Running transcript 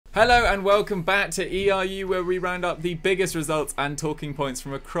Hello and welcome back to ERU, where we round up the biggest results and talking points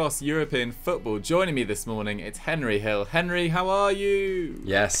from across European football. Joining me this morning, it's Henry Hill. Henry, how are you?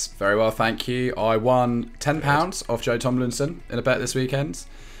 Yes, very well, thank you. I won £10 off Joe Tomlinson in a bet this weekend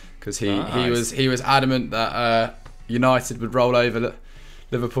because he was adamant that United would roll over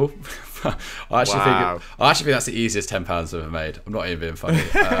Liverpool. I actually think that's the easiest £10 I've ever made. I'm not even being funny,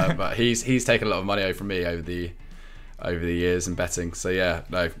 but he's taken a lot of money over from me over the years in betting. So yeah,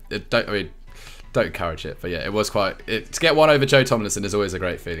 no, don't encourage it. But yeah, it was to get one over Joe Tomlinson is always a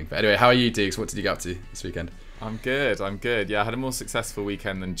great feeling. But anyway, how are you, Dukes? What did you get up to this weekend? I'm good. Yeah, I had a more successful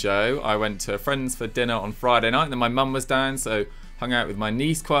weekend than Joe. I went to friends for dinner on Friday night, and then my mum was down, so hung out with my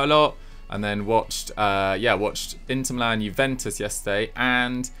niece quite a lot, and then watched Inter Milan Juventus yesterday,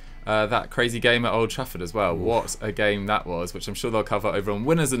 and that crazy game at Old Trafford as well. Ooh. What a game that was, which I'm sure they'll cover over on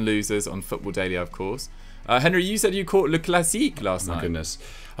Winners and Losers on Football Daily, of course. Henry, you said you caught Le Classique last night. My goodness.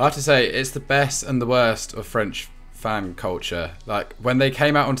 I have to say, it's the best and the worst of French fan culture. Like, when they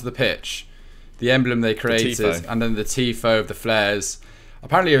came out onto the pitch, the emblem they created, and then the tifo of the flares.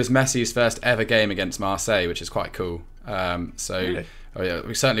 Apparently it was Messi's first ever game against Marseille, which is quite cool. Really? Oh yeah,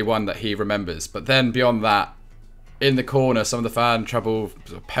 we certainly one that he remembers. But then beyond that, in the corner, some of the fan trouble,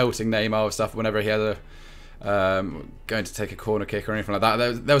 sort of pelting Neymar with stuff whenever he had a going to take a corner kick or anything like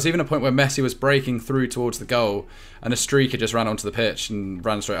that. There was even a point where Messi was breaking through towards the goal, and a streaker just ran onto the pitch and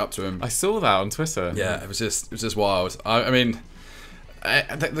ran straight up to him. I saw that on Twitter. Yeah, it was just wild. I mean,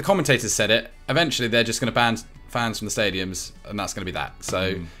 the commentators said it. Eventually, they're just going to ban fans from the stadiums, and that's going to be that.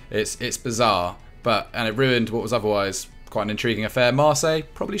 So it's bizarre, and it ruined what was otherwise quite an intriguing affair. Marseille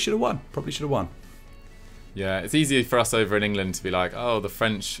probably should have won. Yeah, it's easy for us over in England to be like, oh, the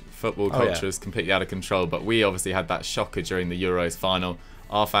French football culture is completely out of control. But we obviously had that shocker during the Euros final.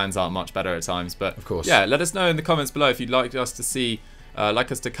 Our fans aren't much better at times. But of course, yeah, let us know in the comments below if you'd like us to see,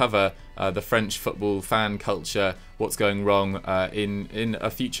 cover the French football fan culture, what's going wrong in a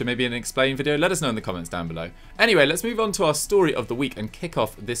future, maybe an explain video. Let us know in the comments down below. Anyway, let's move on to our story of the week and kick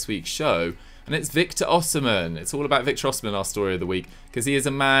off this week's show. And it's Victor Osimhen. It's all about Victor Osimhen, our story of the week, because he is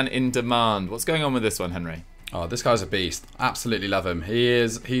a man in demand. What's going on with this one, Henry? Oh, this guy's a beast. Absolutely love him.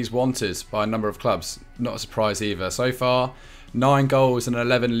 He's wanted by a number of clubs. Not a surprise either. So far, 9 goals in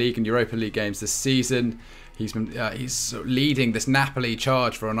 11 League and Europa League games this season. He's leading this Napoli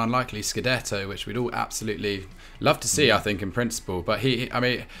charge for an unlikely Scudetto, which we'd all absolutely love to see, I think, in principle. But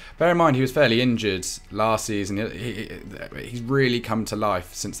bear in mind, he was fairly injured last season. He's really come to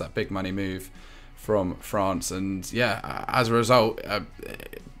life since that big money move from France. And yeah, as a result, a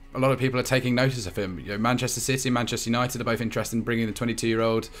lot of people are taking notice of him. Manchester City and Manchester United are both interested in bringing the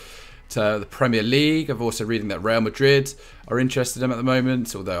 22-year-old to the Premier League. I've also reading that Real Madrid are interested in him at the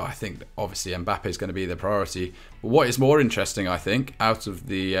moment, although I think obviously Mbappe is going to be the priority. But what is more interesting, I think, out of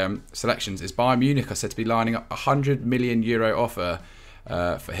the selections is Bayern Munich are said to be lining up a €100 million offer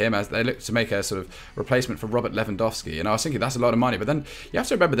for him as they look to make a sort of replacement for Robert Lewandowski. And I was thinking that's a lot of money, but then you have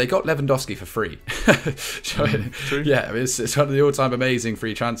to remember they got Lewandowski for free. True. Yeah, it's one of the all-time amazing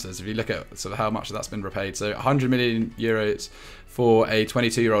free transfers if you look at sort of how much that's been repaid. So €100 million for a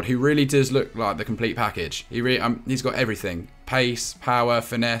 22-year-old who really does look like the complete package. He's got everything: pace, power,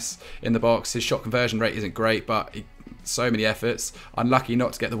 finesse in the box. His shot conversion rate isn't great, but so many efforts. Unlucky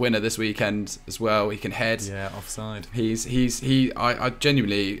not to get the winner this weekend as well. He can head. Yeah, offside. I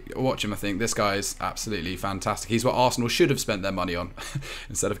genuinely watch him. I think this guy is absolutely fantastic. He's what Arsenal should have spent their money on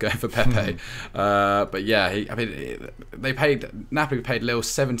instead of going for Pepe. But yeah, Napoli paid Lille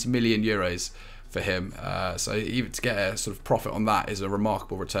 €70 million for him. So even to get a sort of profit on that is a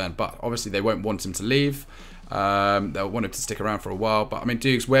remarkable return. But obviously they won't want him to leave. They'll want him to stick around for a while. But I mean,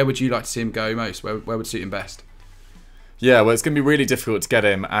 Dukes, where would you like to see him go most? Where would suit him best? Yeah, well, it's going to be really difficult to get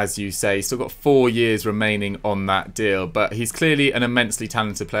him, as you say. He's still got 4 years remaining on that deal, but he's clearly an immensely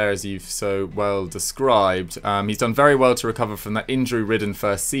talented player, as you've so well described. He's done very well to recover from that injury-ridden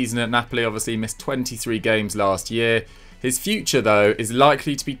first season at Napoli. Obviously, he missed 23 games last year. His future, though, is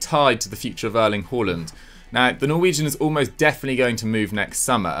likely to be tied to the future of Erling Haaland. Now, the Norwegian is almost definitely going to move next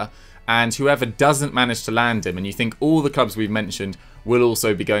summer, and whoever doesn't manage to land him, and you think all the clubs we've mentioned will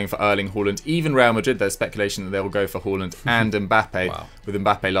also be going for Erling Haaland. Even Real Madrid, there's speculation that they will go for Haaland and Mbappe, wow, with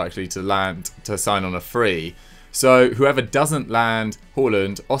Mbappe likely to sign on a free. So whoever doesn't land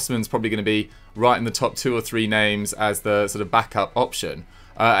Haaland, Osimhen's probably going to be right in the top 2 or 3 names as the sort of backup option.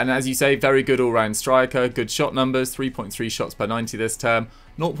 And as you say, very good all-round striker, good shot numbers, 3.3 shots per 90 this term,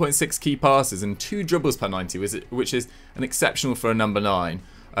 0.6 key passes and 2 dribbles per 90, which is an exceptional for a number 9.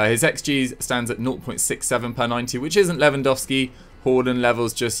 His XG stands at 0.67 per 90, which isn't Lewandowski Haaland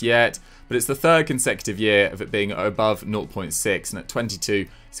levels just yet, but it's the third consecutive year of it being above 0.6, and at 22,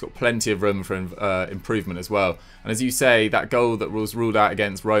 he's got plenty of room for improvement as well. And as you say, that goal that was ruled out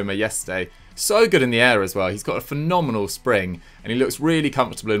against Roma yesterday, so good in the air as well. He's got a phenomenal spring, and he looks really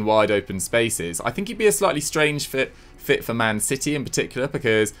comfortable in wide open spaces. I think he'd be a slightly strange fit for Man City in particular,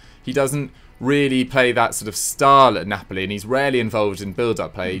 because he doesn't really play that sort of style at Napoli, and he's rarely involved in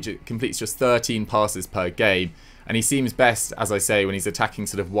build-up play. He completes just 13 passes per game, and he seems best, as I say, when he's attacking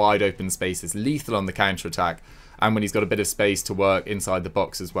sort of wide open spaces, lethal on the counter-attack, and when he's got a bit of space to work inside the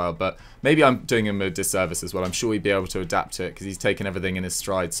box as well. But maybe I'm doing him a disservice as well. I'm sure he'd be able to adapt to it, because he's taken everything in his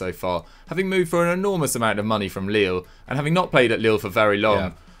stride so far, having moved for an enormous amount of money from Lille, and having not played at Lille for very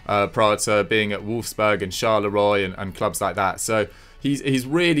long, prior to being at Wolfsburg and Charleroi and clubs like that. So he's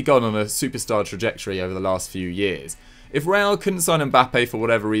really gone on a superstar trajectory over the last few years. If Real couldn't sign Mbappe for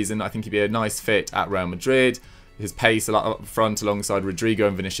whatever reason, I think he'd be a nice fit at Real Madrid. His pace up front alongside Rodrigo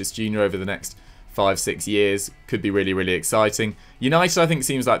and Vinicius Jr. over the next 5-6 years could be really, really exciting. United, I think,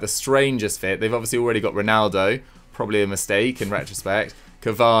 seems like the strangest fit. They've obviously already got Ronaldo, probably a mistake in retrospect,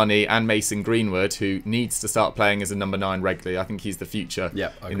 Cavani and Mason Greenwood, who needs to start playing as a number 9 regularly. I think he's the future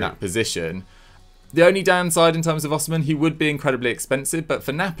in that position. The only downside in terms of Osimhen, he would be incredibly expensive, but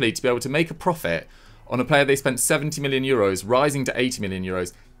for Napoli to be able to make a profit on a player they spent 70 million euros, rising to 80 million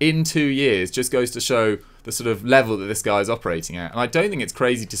euros in 2 years, just goes to show the sort of level that this guy is operating at. And I don't think it's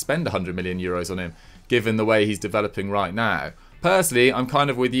crazy to spend 100 million euros on him, given the way he's developing right now. Personally, I'm kind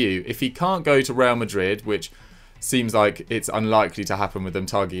of with you. If he can't go to Real Madrid, which seems like it's unlikely to happen with them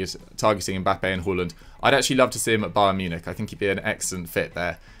targeting Mbappe and Haaland, I'd actually love to see him at Bayern Munich. I think he'd be an excellent fit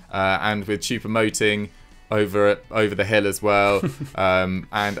there. And with Choupo-Moting over the hill as well, and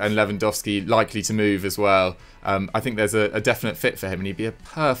Lewandowski likely to move as well, I think there's a definite fit for him, and he'd be a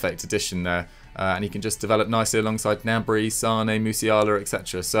perfect addition there. And he can just develop nicely alongside Gnabry, Sane, Musiala,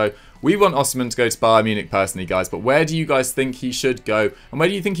 etc. So we want Osimhen to go to Bayern Munich personally, guys. But where do you guys think he should go? And where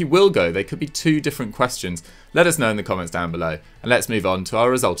do you think he will go? They could be two different questions. Let us know in the comments down below. And let's move on to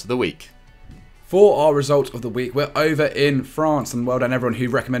our result of the week. For our result of the week, we're over in France, and well done everyone who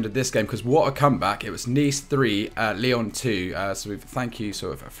recommended this game, because what a comeback. It was Nice 3, Lyon 2. So thank you,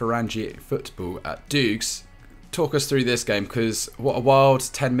 sort of, Farangi Football at Dukes. Talk us through this game, because what a wild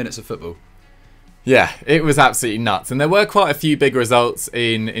 10 minutes of football. Yeah, it was absolutely nuts. And there were quite a few big results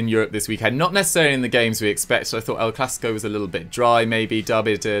in Europe this weekend. Not necessarily in the games we expected. I thought El Clasico was a little bit dry, maybe.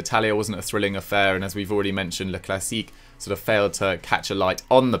 Derby d'Italia wasn't a thrilling affair. And as we've already mentioned, Le Classique sort of failed to catch a light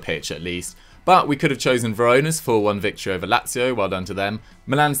on the pitch, at least. But we could have chosen Verona's 4-1 victory over Lazio, well done to them.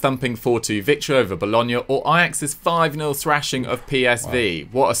 Milan's thumping 4-2 victory over Bologna, or Ajax's 5-0 thrashing of PSV. Wow.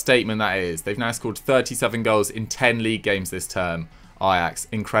 What a statement that is. They've now scored 37 goals in 10 league games this term. Ajax,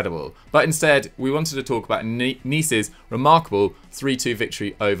 incredible. But instead, we wanted to talk about Nice's remarkable 3-2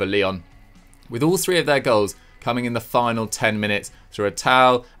 victory over Lyon, with all 3 of their goals coming in the final 10 minutes through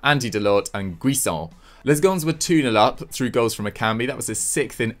Attal, Andy Delort and Guisson. Les Gons were 2-0 up through goals from Akambi. That was his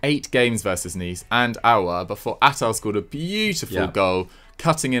 6th in 8 games versus Nice, and Aouar, before Attal scored a beautiful goal,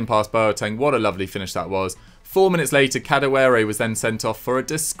 cutting in past Boateng. What a lovely finish that was. 4 minutes later, Kadewere was then sent off for a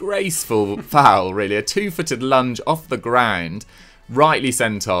disgraceful foul, really. A 2-footed lunge off the ground, rightly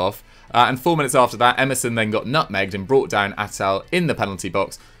sent off. And 4 minutes after that, Emerson then got nutmegged and brought down Attal in the penalty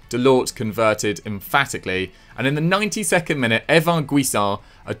box. Delort converted emphatically. And in the 92nd minute, Evan Guisson,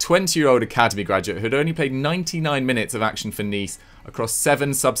 a 20-year-old academy graduate who had only played 99 minutes of action for Nice across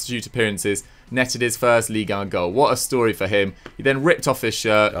 7 substitute appearances, netted his first Ligue 1 goal. What a story for him. He then ripped off his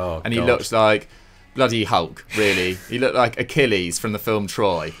shirt and he looked like bloody Hulk, really. He looked like Achilles from the film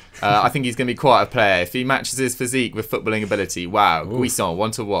Troy. I think he's going to be quite a player. If he matches his physique with footballing ability, wow, Guisson,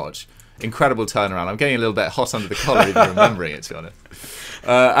 one to watch. Incredible turnaround. I'm getting a little bit hot under the collar even remembering it, to be honest.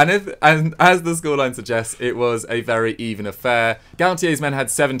 And as the scoreline suggests, it was a very even affair. Galtier's men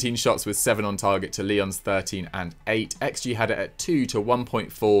had 17 shots with 7 on target to Lyon's 13 and 8. XG had it at 2 to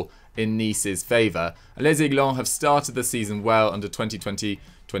 1.4 in Nice's favour. Les Aiglons have started the season well under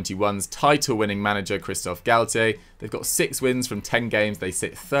 2020-21's title-winning manager Christophe Galtier. They've got 6 wins from 10 games. They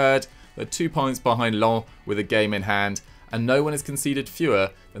sit 3rd. They're 2 points behind Lyon with a game in hand. And no one has conceded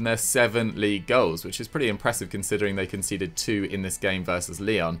fewer than their 7 league goals, which is pretty impressive considering they conceded 2 in this game versus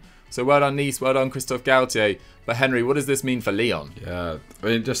Lyon. So well done Nice, well done Christophe Galtier. But Henry, what does this mean for Lyon? Yeah, I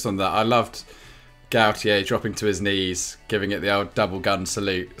mean, just on that, I loved Galtier dropping to his knees, giving it the old double gun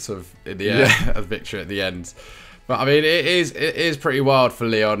salute, sort of in the air of victory at the end. But I mean, it is pretty wild for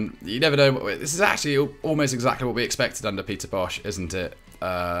Lyon. You never know. This is actually almost exactly what we expected under Peter Bosz, isn't it?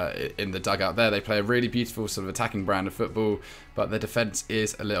 in the dugout there. They play a really beautiful sort of attacking brand of football, but their defence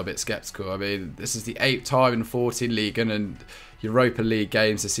is a little bit sceptical. I mean, this is the 8th time in 14 League and Europa League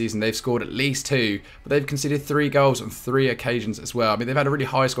games this season. They've scored at least 2, but they've conceded 3 goals on 3 occasions as well. I mean, they've had a really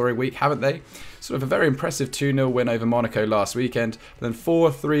high scoring week, haven't they? Sort of a very impressive 2-0 win over Monaco last weekend, but then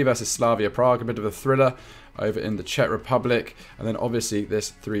 4-3 versus Slavia Prague, a bit of a thriller over in the Czech Republic, and then obviously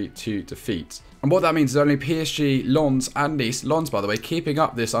this 3-2 defeat. And what that means is only PSG, Lens and Nice, Lens by the way, keeping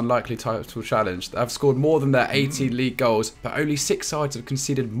up this unlikely title challenge. They have scored more than their 18 league goals, but only 6 sides have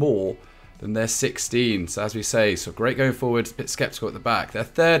conceded more than their 16. So as we say, so great going forward, a bit sceptical at the back. They're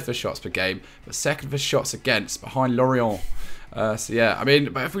 3rd for shots per game, but 2nd for shots against, behind Lyon. So yeah, I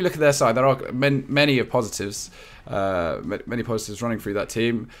mean, but if we look at their side, there are many positives. Many positives running through that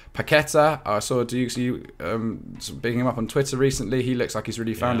team. Paqueta, I saw Dukes bigging him up on Twitter recently. He looks like he's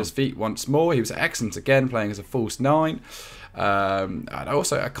really found his feet once more. He was excellent again, playing as a false 9. And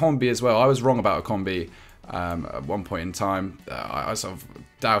also Akombi as well. I was wrong about Akombi at one point in time. I sort of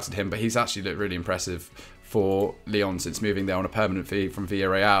doubted him, but he's actually looked really impressive for Lyon since moving there on a permanent fee from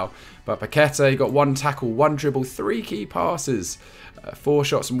Villarreal. But Paqueta, he got 1 tackle, 1 dribble, 3 key passes, 4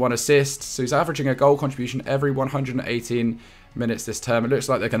 shots and 1 assist. So he's averaging a goal contribution every 118 minutes this term. It looks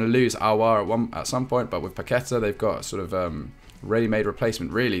like they're going to lose Aouar at some point, but with Paqueta, they've got sort of ready-made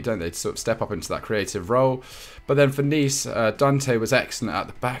replacement, really, don't they, to sort of step up into that creative role. But then for Nice, Dante was excellent at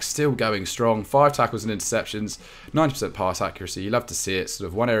the back, still going strong. 5 tackles and interceptions, 90% pass accuracy. You love to see it. Sort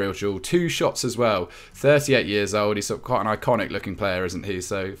of 1 aerial duel, 2 shots as well. 38 years old. He's sort of quite an iconic-looking player, isn't he?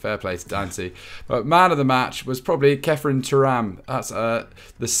 So fair play to Dante. But man of the match was probably Khéphren Thuram. That's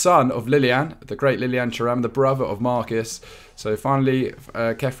the son of Lilian, the great Lilian Thuram, the brother of Marcus. So finally,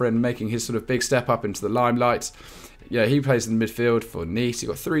 Khéphren making his sort of big step up into the limelight. Yeah, he plays in the midfield for Nice. He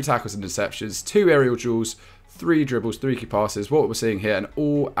got 3 tackles and interceptions, 2 aerial duels, 3 dribbles, 3 key passes. What we're seeing here, an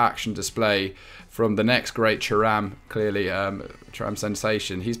all-action display from the next great Thuram, clearly Thuram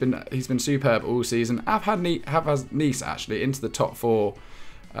sensation. He's been superb all season. Have had Nice actually into the top 4,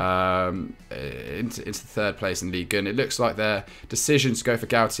 into the 3rd place in Ligue 1. It looks like their decision to go for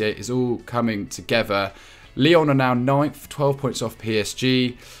Gautier is all coming together. Lyon are now 9th, 12 points off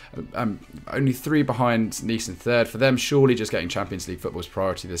PSG. Only 3 behind Nice in 3rd. For them, surely just getting Champions League football's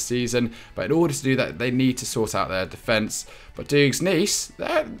priority this season. But in order to do that, they need to sort out their defence. But Dukes, Nice,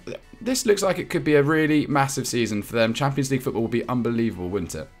 this looks like it could be a really massive season for them. Champions League football will be unbelievable,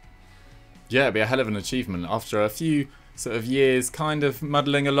 wouldn't it? Yeah, it'd be a hell of an achievement after a few sort of years kind of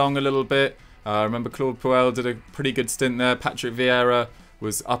muddling along a little bit. I remember Claude Puel did a pretty good stint there. Patrick Vieira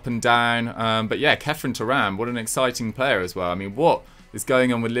was up and down. But yeah, Khéphren Thuram, what an exciting player as well. I mean, what is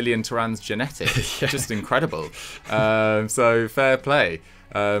going on with Lilian Thuram's genetics? Just incredible. So fair play.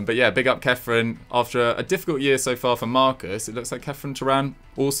 But yeah, big up Khéphren. After a difficult year so far for Marcus, it looks like Khéphren Thuram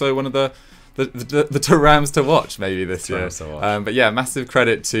also one of the Thurams to watch maybe this year. But yeah, massive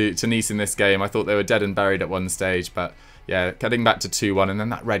credit to Nice in this game. I thought they were dead and buried at one stage, but yeah, getting back to 2-1 and then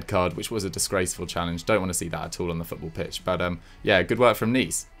that red card, which was a disgraceful challenge. Don't want to see that at all on the football pitch. But yeah, good work from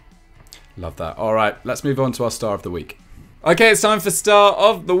Nice. Love that. All right, let's move on to our star of the week. Okay, it's time for Star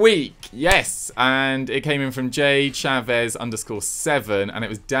of the Week. Yes, and it came in from JChavez_7, and it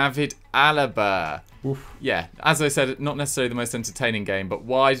was David Alaba. Oof. Yeah, as I said, not necessarily the most entertaining game, but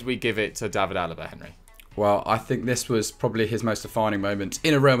why did we give it to David Alaba, Henry? Well, I think this was probably his most defining moment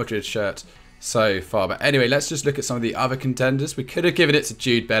in a Real Madrid shirt so far. But anyway, let's just look at some of the other contenders. We could have given it to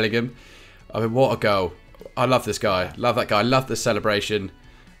Jude Bellingham. I mean, what a goal. I love this guy. Love that guy. Love the celebration.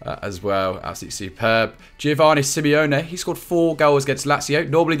 As well, absolutely superb. Giovanni Simeone, he scored 4 goals against Lazio.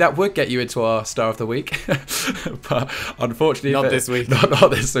 Normally that would get you into our Star of the Week, but unfortunately, not this week. Not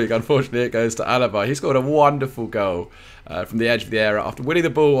this week. Unfortunately, it goes to Alaba. He scored a wonderful goal from the edge of the area after winning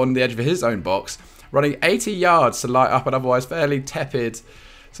the ball on the edge of his own box, running 80 yards to light up an otherwise fairly tepid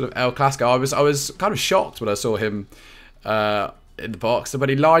sort of El Clasico. I was kind of shocked when I saw him in the box, but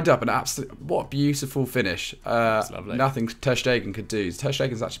he lined up an absolute, what a beautiful finish. Nothing Ter Stegen could do. Ter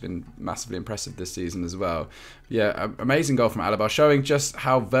Stegen's actually been massively impressive this season as well. Yeah, amazing goal from Alaba, showing just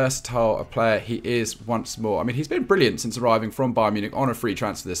how versatile a player he is once more. I mean, he's been brilliant since arriving from Bayern Munich on a free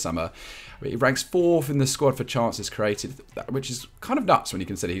transfer this summer. He ranks 4th in the squad for chances created, which is kind of nuts when you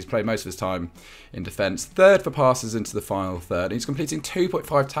consider he's played most of his time in defence. 3rd for passes into the final third. He's completing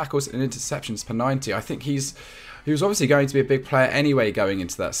 2.5 tackles and interceptions per 90. I think he was obviously going to be a big player anyway going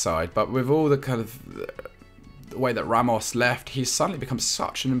into that side, but with all the kind of the way that Ramos left, he's suddenly become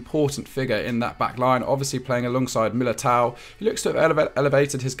such an important figure in that back line, obviously playing alongside Militao. He looks to have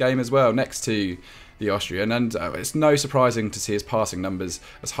elevated his game as well next to the Austrian, and it's no surprising to see his passing numbers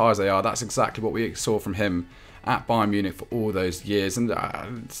as high as they are. That's exactly what we saw from him at Bayern Munich for all those years, and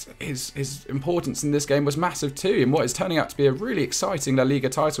his importance in this game was massive too, in what is turning out to be a really exciting La Liga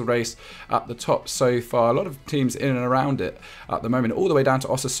title race at the top so far. A lot of teams in and around it at the moment, all the way down to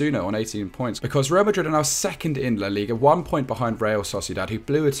Osasuna on 18 points, because Real Madrid are now second in La Liga, 1 point behind Real Sociedad, who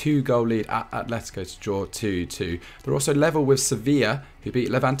blew a 2-goal lead at Atletico to draw 2-2. They're also level with Sevilla, who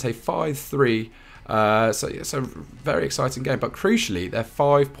beat Levante 5-3. So it's a very exciting game, but crucially, they're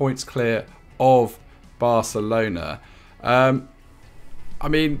 5 points clear of Barcelona. I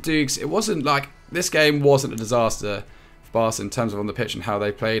mean, Dukes, it wasn't like this game wasn't a disaster for Barca in terms of on the pitch and how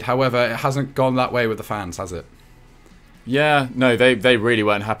they played. However, it hasn't gone that way with the fans, has it? Yeah, no, they really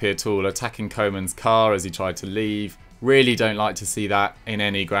weren't happy at all. Attacking Koeman's car as he tried to leave. Really don't like to see that in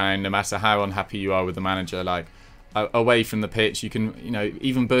any ground, no matter how unhappy you are with the manager. Like, away from the pitch, you can,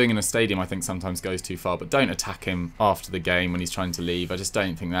 even booing in a stadium I think sometimes goes too far, but don't attack him after the game when he's trying to leave. I just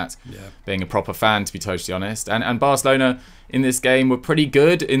don't think that's being a proper fan, to be totally honest. And Barcelona in this game were pretty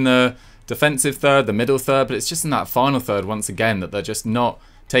good in the defensive third, the middle third, but it's just in that final third once again that they're just not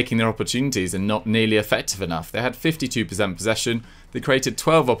taking their opportunities and not nearly effective enough. They had 52% possession, they created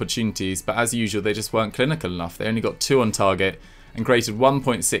 12 opportunities, but as usual they just weren't clinical enough. They only got 2 on target and created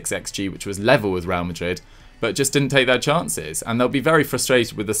 1.6 XG, which was level with Real Madrid, but just didn't take their chances. And they'll be very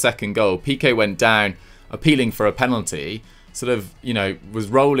frustrated with the second goal. Piqué went down appealing for a penalty, sort of, was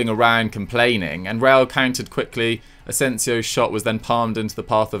rolling around complaining, and Real countered quickly. Asensio's shot was then palmed into the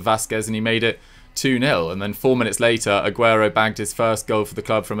path of Vasquez and he made it 2-0. And then 4 minutes later, Aguero bagged his first goal for the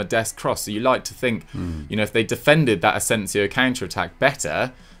club from a desk cross. So you like to think, if they defended that Asensio counter-attack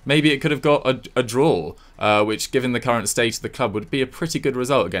better, maybe it could have got a draw, which, given the current state of the club, would be a pretty good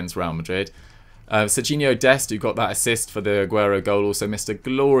result against Real Madrid. Serginho Dest, who got that assist for the Aguero goal, also missed a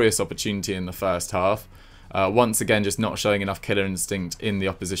glorious opportunity in the first half. Once again, just not showing enough killer instinct in the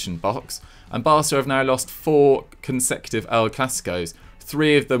opposition box. And Barca have now lost 4 consecutive El Clasicos,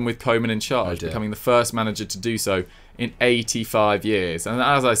 3 of them with Koeman in charge, becoming the first manager to do so in 85 years. And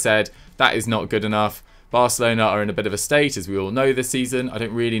as I said, that is not good enough. Barcelona are in a bit of a state, as we all know this season. I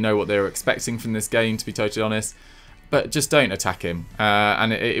don't really know what they were expecting from this game, to be totally honest. But just don't attack him.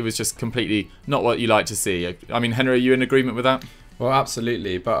 And it was just completely not what you like to see. I mean, Henry, are you in agreement with that? Well,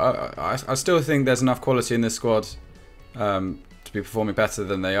 absolutely. But I still think there's enough quality in this squad to be performing better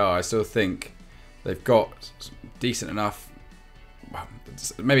than they are. I still think they've got decent enough. Well,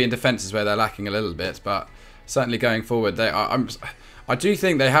 maybe in defence is where they're lacking a little bit, but certainly going forward, I do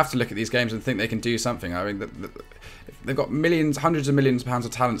think they have to look at these games and think they can do something. I mean, they've got millions, hundreds of millions of pounds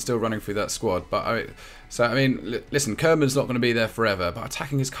of talent still running through that squad. But listen, Koeman's not going to be there forever, but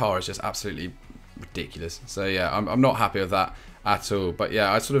attacking his car is just absolutely ridiculous. So yeah, I'm not happy with that at all. But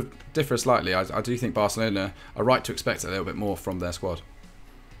yeah, I sort of differ slightly. I do think Barcelona are right to expect a little bit more from their squad.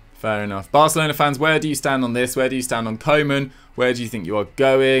 Fair enough. Barcelona fans, where do you stand on this? Where do you stand on Koeman? Where do you think you are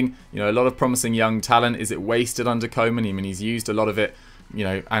going? A lot of promising young talent. Is it wasted under Koeman? I mean, he's used a lot of it,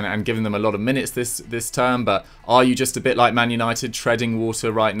 and given them a lot of minutes this term. But are you just a bit like Man United, treading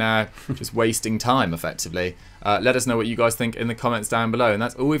water right now, just wasting time, effectively? Let us know what you guys think in the comments down below. And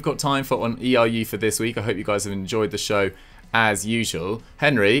that's all we've got time for on ERU for this week. I hope you guys have enjoyed the show as usual.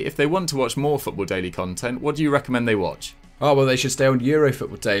 Henry, if they want to watch more Football Daily content, what do you recommend they watch? Oh, well, they should stay on Euro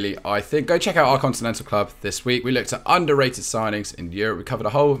Football Daily, I think. Go check out our Continental Club this week. We looked at underrated signings in Europe. We covered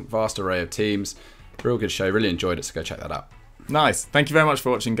a whole vast array of teams. Real good show. Really enjoyed it, so go check that out. Nice. Thank you very much for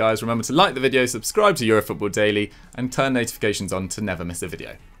watching, guys. Remember to like the video, subscribe to Euro Football Daily, and turn notifications on to never miss a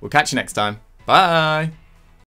video. We'll catch you next time. Bye!